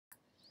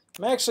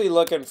I'm actually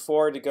looking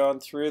forward to going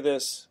through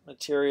this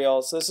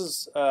material. So this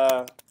is,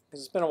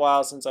 it's been a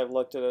while since I've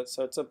looked at it,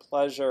 so it's a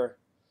pleasure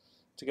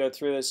to go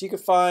through this. You can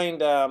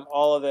find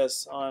all of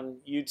this on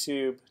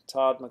YouTube,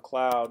 Todd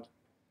McLeod,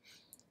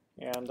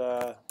 and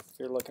if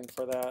you're looking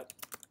for that.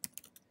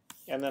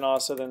 And then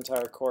also the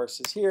entire course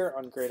is here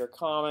on Greater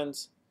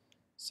Commons.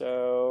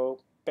 So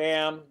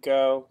bam,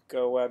 go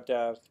web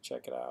dev,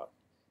 check it out.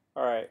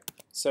 All right,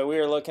 so we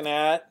are looking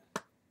at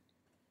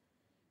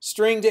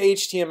string to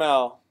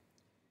HTML.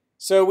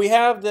 So we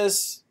have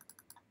this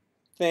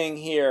thing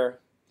here,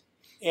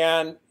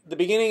 and the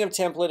beginning of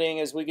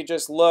templating is we could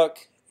just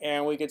look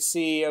and we could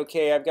see,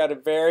 okay, I've got a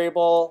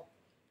variable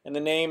and the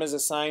name is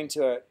assigned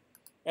to it.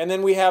 And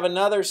then we have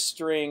another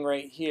string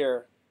right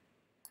here,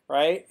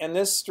 right? And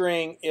this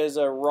string is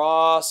a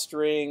raw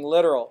string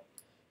literal.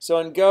 So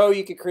in Go,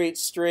 you could create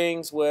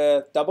strings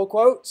with double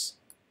quotes,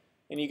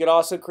 and you could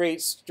also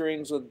create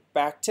strings with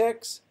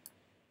backticks.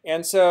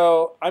 And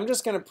so I'm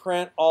just going to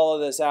print all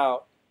of this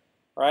out,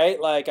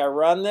 right? Like I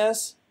run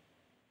this,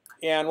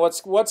 and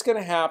what's going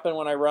to happen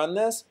when I run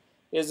this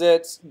is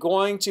it's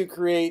going to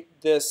create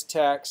this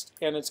text,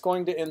 and it's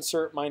going to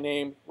insert my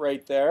name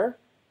right there.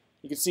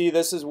 You can see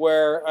this is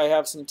where I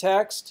have some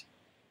text,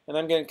 and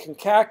I'm going to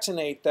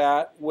concatenate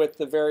that with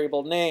the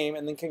variable name,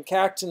 and then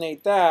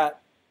concatenate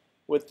that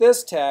with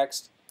this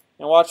text,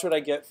 and watch what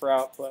I get for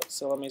output.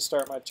 So let me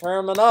start my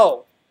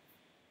terminal,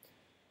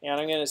 and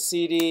I'm going to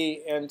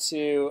cd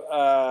into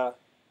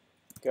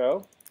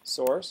Go,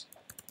 source,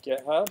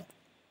 GitHub,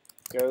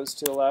 goes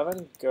to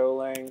 11,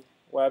 Golang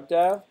web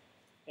dev,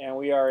 and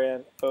we are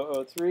in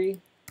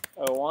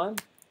 00301,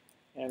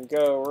 and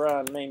go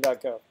run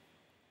main.go.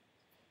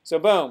 So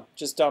boom,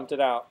 just dumped it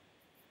out.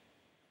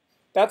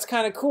 That's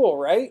kind of cool,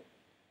 right?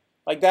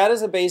 Like that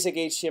is a basic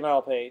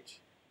HTML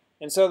page.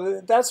 And so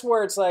that's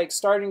where it's like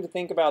starting to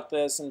think about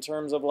this in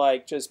terms of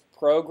like just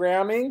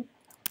programming.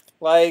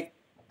 Like,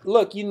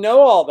 look, you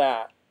know all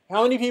that.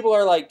 How many people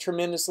are like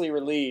tremendously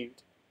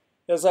relieved?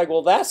 It's like,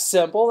 well, that's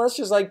simple. That's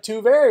just like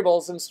two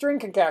variables and string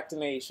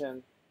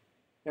concatenation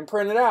and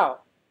print it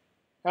out.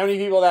 How many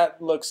people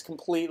that looks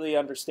completely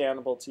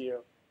understandable to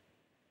you?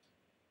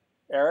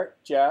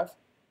 Eric, Jeff,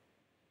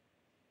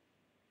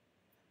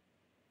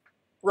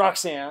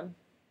 Roxanne.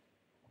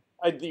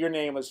 Your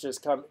name was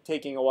just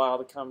taking a while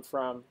to come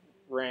from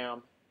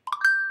RAM.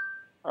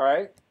 All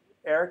right,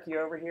 Eric, you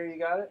over here, you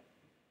got it?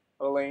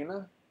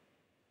 Elena,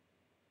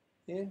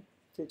 yeah,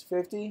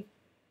 50-50.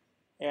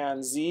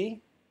 And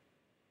Z,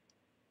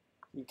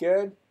 you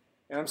good?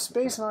 And I'm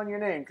spacing on your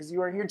name because you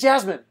weren't here.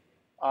 Jasmine,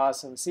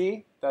 awesome.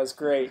 See, that was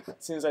great. As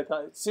soon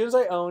as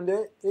I owned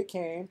it, it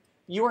came.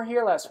 You weren't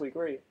here last week,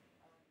 were you?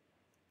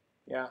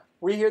 Yeah.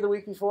 Were you here the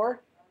week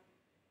before?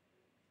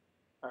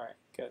 All right,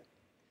 good.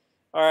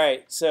 All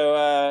right,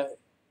 so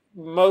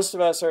most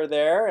of us are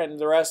there, and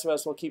the rest of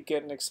us will keep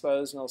getting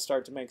exposed, and it'll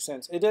start to make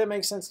sense. It didn't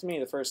make sense to me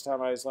the first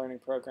time I was learning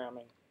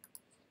programming.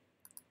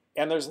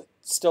 And there's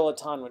still a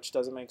ton which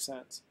doesn't make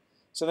sense.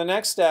 So the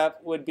next step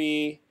would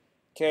be,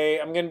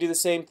 okay, I'm going to do the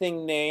same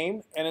thing,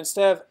 name, and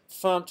instead of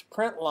fumped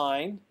print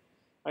line,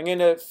 I'm going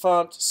to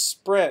fumped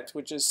sprint,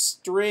 which is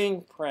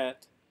string print.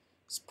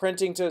 It's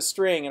printing to a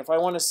string. And if I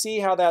want to see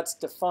how that's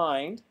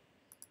defined,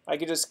 I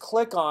could just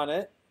click on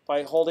it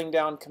by holding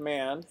down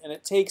Command, and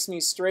it takes me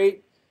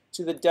straight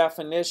to the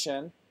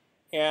definition.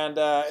 And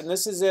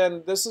this is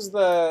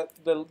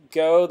the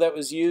Go that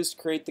was used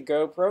to create the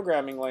Go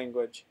programming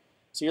language.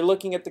 So you're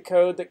looking at the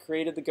code that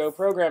created the Go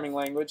programming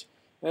language.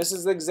 And this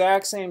is the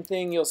exact same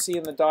thing you'll see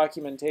in the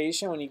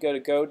documentation when you go to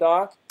Go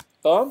Doc.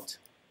 Bumped.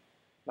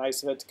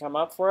 Nice of it to come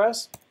up for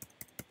us.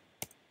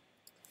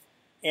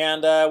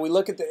 And we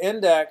look at the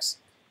index,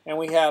 and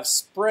we have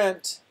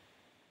sprint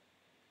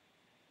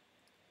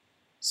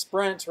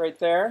right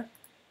there.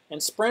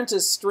 And sprint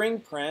is string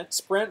print.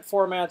 Sprint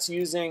formats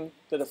using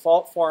the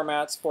default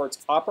formats for its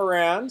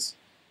operands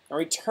and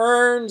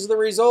returns the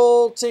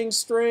resulting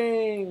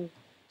string.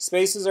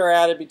 Spaces are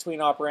added between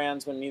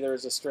operands when neither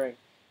is a string.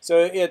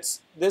 So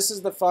this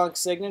is the func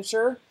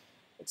signature.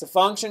 It's a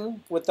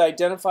function with the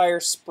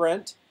identifier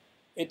sprint.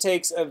 It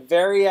takes a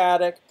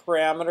variadic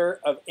parameter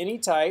of any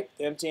type.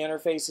 The empty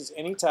interface is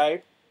any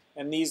type,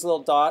 and these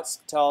little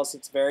dots tell us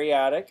it's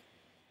variadic,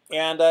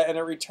 and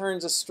it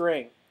returns a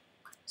string.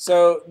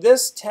 So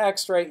this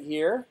text right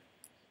here,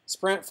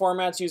 sprint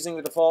formats using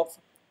the default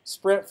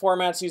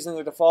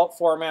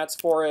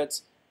formats for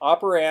its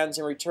operands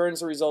and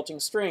returns the resulting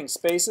string.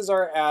 Spaces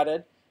are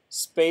added.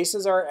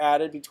 Spaces are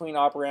added between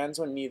operands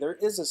when neither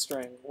is a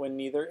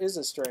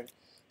string.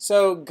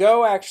 So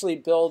Go actually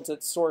builds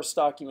its source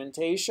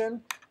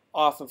documentation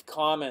off of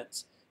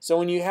comments. So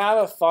when you have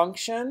a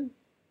function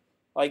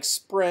like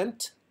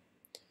sprint,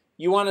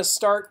 you want to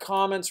start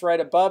comments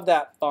right above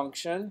that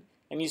function,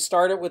 and you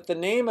start it with the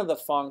name of the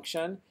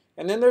function,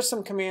 and then there's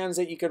some commands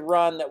that you could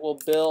run that will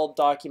build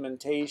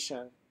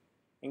documentation,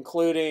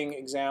 including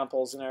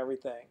examples and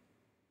everything.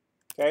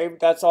 Okay,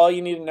 that's all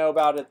you need to know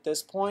about it at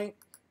this point,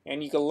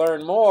 and you can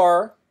learn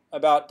more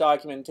about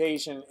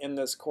documentation in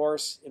this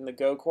course, in the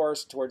Go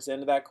course. Towards the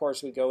end of that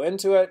course, we go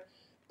into it.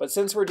 But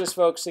since we're just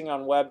focusing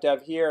on web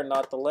dev here and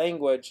not the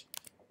language,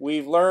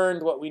 we've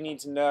learned what we need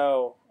to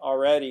know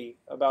already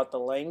about the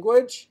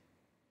language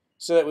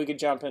so that we could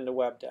jump into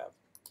web dev.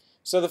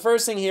 So the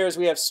first thing here is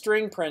we have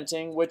string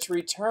printing, which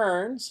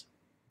returns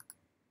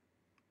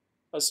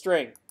a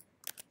string.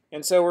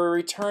 And so we're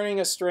returning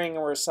a string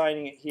and we're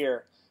assigning it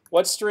here.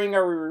 What string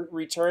are we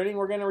returning?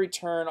 We're going to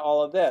return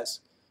all of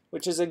this,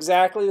 which is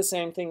exactly the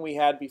same thing we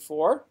had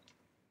before.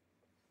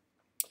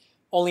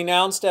 Only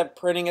now instead of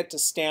printing it to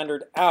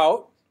standard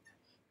out,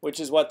 which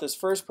is what this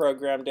first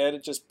program did,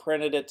 it just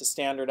printed it to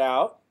standard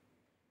out,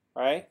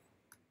 right?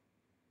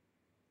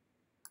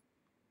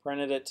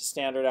 Printed it to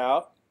standard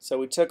out. So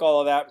we took all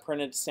of that and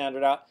printed it to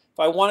standard out.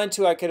 If I wanted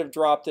to, I could have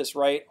dropped this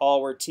right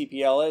all where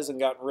TPL is and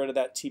gotten rid of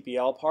that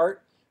TPL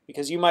part,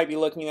 because you might be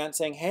looking at that and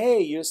saying,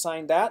 hey, you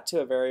assigned that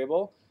to a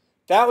variable.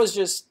 That was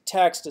just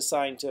text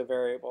assigned to a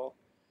variable.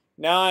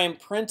 Now I'm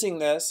printing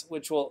this,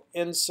 which will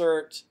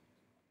insert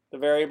the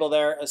variable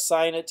there,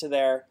 assign it to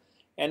there,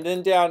 and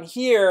then down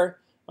here,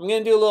 I'm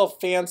going to do a little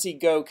fancy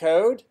Go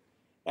code,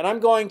 and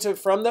I'm going to,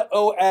 from the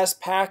OS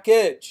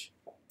package,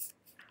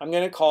 I'm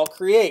going to call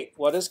create.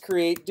 What does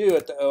create do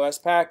at the OS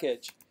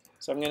package?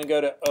 So I'm going to go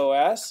to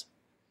OS,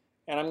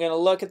 and I'm going to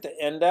look at the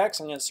index.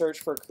 I'm going to search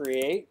for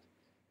create,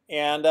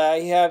 and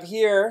I have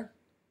here,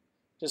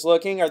 just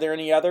looking, are there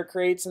any other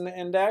creates in the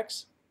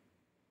index?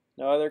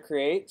 No other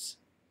creates.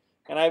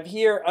 And I have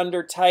here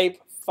under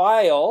type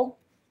file,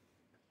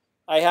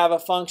 I have a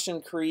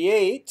function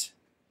create,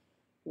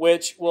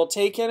 which will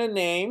take in a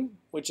name,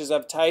 which is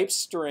of type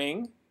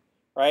string,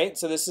 right?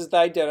 So this is the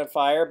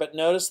identifier, but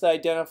notice the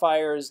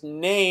identifier is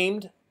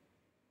named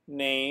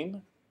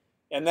name,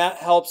 and that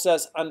helps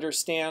us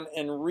understand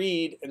and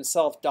read and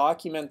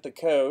self-document the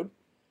code.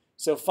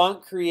 So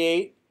func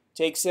create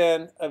takes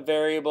in a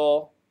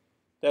variable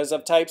that is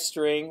of type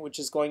string, which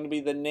is going to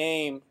be the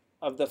name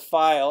of the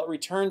file. It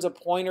returns a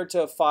pointer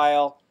to a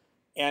file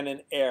and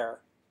an error.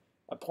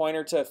 A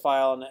pointer to a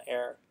file and an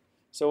error.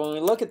 So when we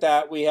look at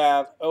that, we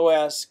have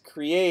OS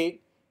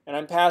create, and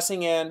I'm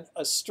passing in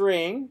a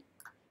string,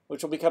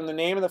 which will become the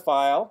name of the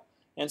file,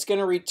 and it's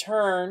going to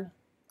return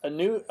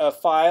a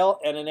file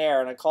and an error,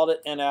 and I called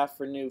it NF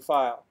for new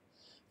file.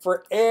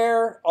 For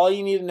error, all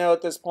you need to know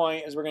at this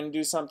point is we're going to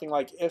do something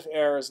like if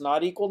error is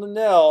not equal to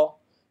nil,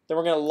 then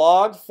we're going to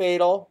log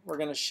fatal, we're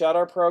going to shut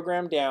our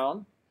program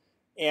down,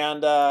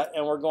 and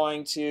we're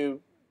going to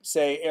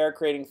say error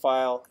creating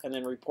file and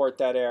then report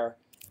that error,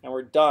 and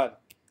we're done.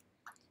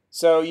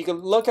 So you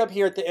can look up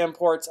here at the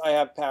imports, I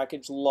have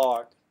package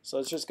log. So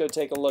let's just go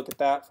take a look at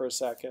that for a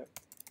second.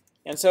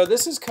 And so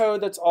this is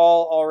code that's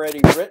all already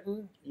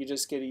written. You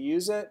just get to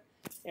use it.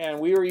 And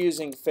we were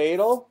using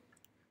fatal.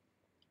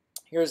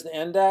 Here's the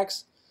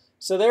index.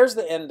 So there's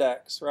the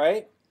index,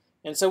 right?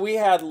 And so we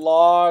had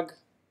log,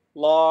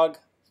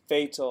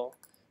 fatal.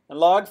 And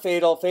log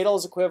fatal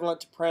is equivalent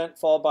to print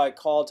followed by a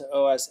call to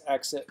OS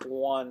exit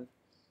 1.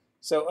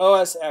 So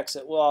OS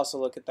exit, we'll also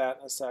look at that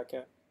in a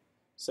second.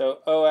 So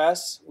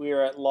OS, we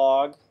are at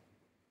log.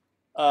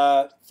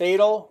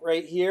 Fatal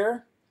right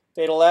here,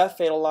 fatal F,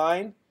 fatal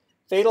line.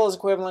 Fatal is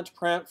equivalent to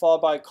print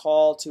followed by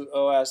call to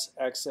OS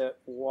exit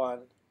 1,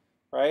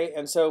 right?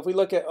 And so if we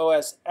look at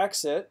OS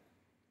exit,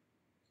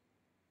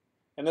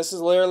 and this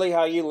is literally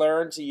how you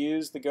learn to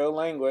use the Go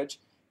language.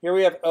 Here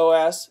we have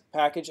OS,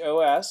 package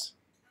OS,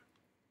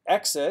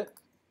 exit,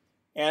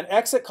 and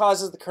exit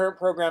causes the current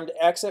program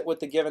to exit with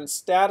the given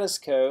status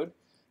code.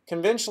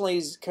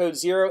 Conventionally, code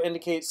 0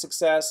 indicates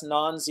success,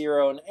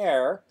 non-zero an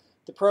error.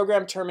 The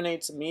program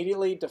terminates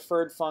immediately.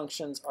 Deferred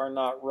functions are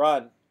not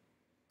run.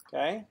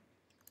 Okay?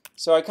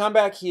 So I come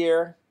back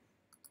here,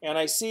 and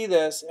I see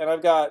this, and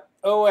I've got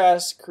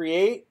OS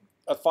create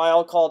a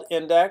file called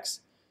index,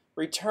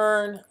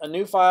 return a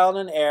new file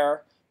and an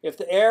error. If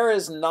the error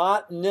is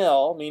not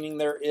nil, meaning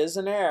there is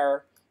an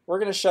error, we're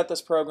going to shut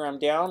this program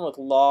down with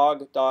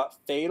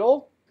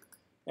log.fatal.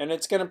 And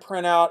it's going to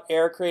print out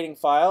error creating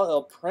file.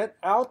 It'll print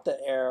out the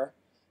error.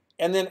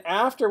 And then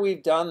after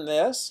we've done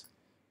this,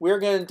 we're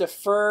going to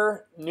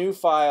defer new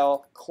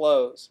file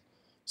close.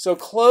 So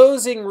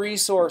closing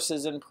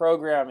resources in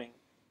programming.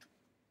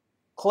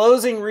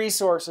 Closing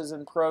resources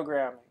in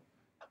programming.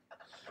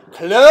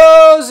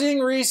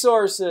 Closing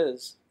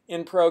resources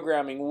in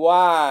programming.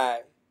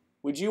 Why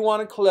would you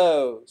want to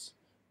close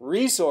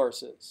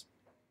resources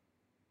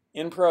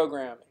in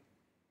programming?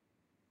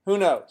 Who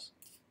knows?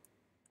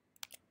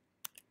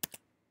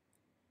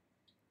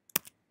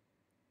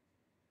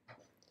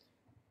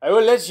 I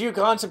will let you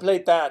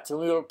contemplate that, and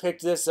we will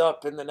pick this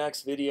up in the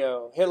next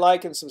video. Hit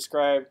like and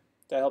subscribe.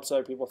 That helps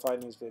other people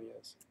find these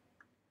videos.